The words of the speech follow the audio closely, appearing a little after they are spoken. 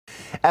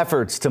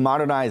Efforts to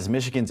modernize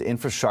Michigan's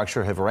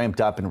infrastructure have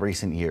ramped up in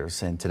recent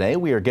years, and today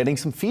we are getting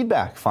some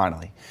feedback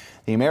finally.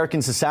 The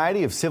American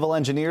Society of Civil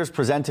Engineers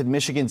presented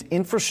Michigan's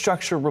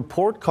infrastructure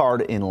report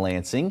card in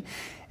Lansing,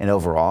 and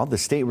overall the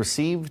state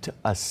received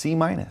a C-.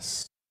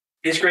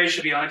 These grades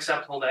should be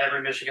unacceptable to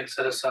every Michigan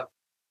citizen.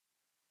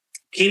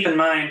 Keep in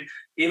mind,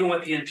 even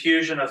with the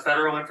infusion of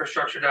federal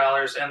infrastructure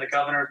dollars and the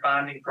governor's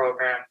bonding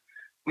program,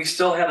 we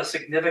still have a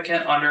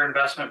significant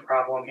underinvestment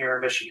problem here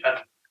in Michigan.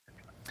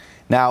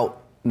 Now,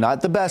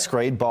 not the best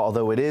grade,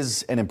 although it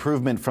is an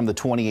improvement from the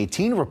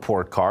 2018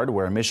 report card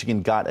where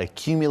Michigan got a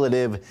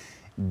cumulative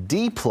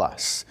D+.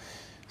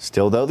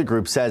 Still, though, the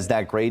group says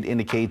that grade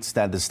indicates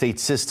that the state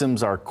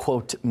systems are,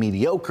 quote,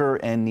 mediocre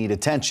and need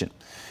attention.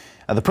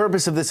 Now, the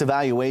purpose of this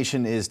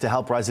evaluation is to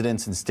help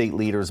residents and state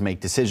leaders make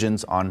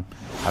decisions on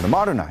how to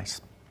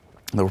modernize.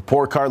 The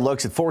report card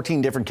looks at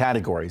 14 different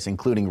categories,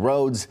 including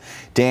roads,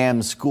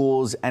 dams,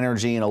 schools,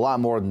 energy, and a lot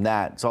more than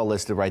that. It's all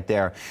listed right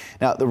there.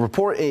 Now, the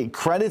report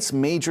credits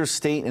major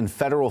state and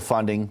federal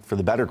funding for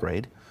the better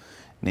grade,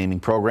 naming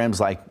programs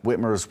like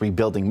Whitmer's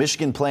Rebuilding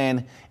Michigan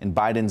Plan and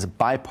Biden's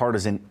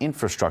bipartisan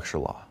infrastructure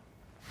law.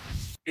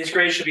 These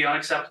grades should be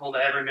unacceptable to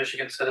every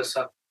Michigan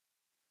citizen.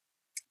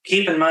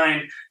 Keep in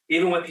mind,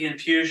 even with the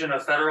infusion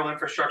of federal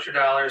infrastructure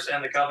dollars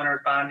and the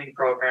governor's bonding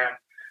program,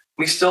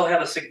 we still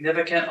have a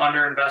significant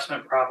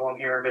underinvestment problem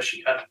here in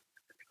Michigan.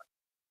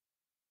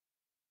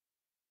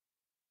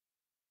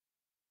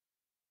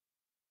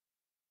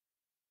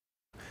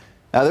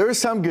 Now, there is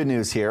some good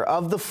news here.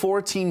 Of the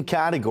 14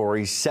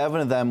 categories,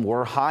 7 of them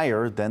were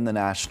higher than the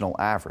national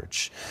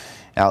average.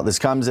 Now, this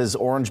comes as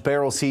Orange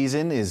Barrel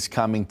season is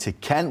coming to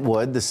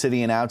Kentwood, the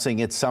city announcing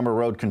its summer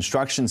road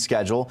construction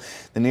schedule.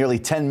 The nearly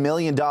 $10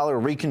 million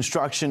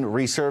reconstruction,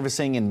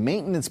 resurfacing, and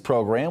maintenance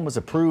program was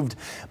approved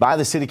by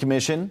the City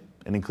Commission.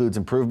 It includes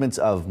improvements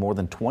of more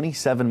than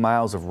 27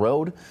 miles of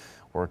road.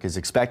 Work is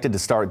expected to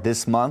start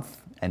this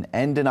month and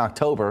end in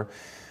October.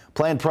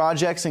 Planned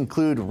projects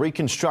include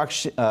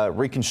reconstructing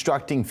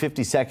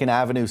 52nd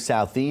Avenue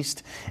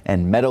Southeast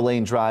and Meadow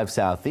Lane Drive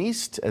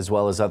Southeast, as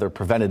well as other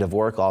preventative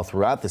work all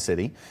throughout the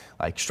city,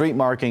 like street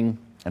marking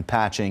and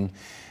patching.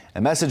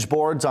 And message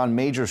boards on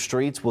major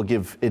streets will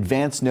give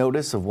advance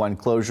notice of when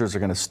closures are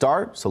going to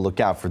start, so look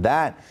out for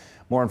that.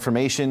 More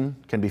information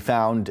can be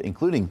found,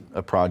 including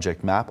a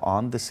project map,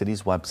 on the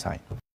city's website.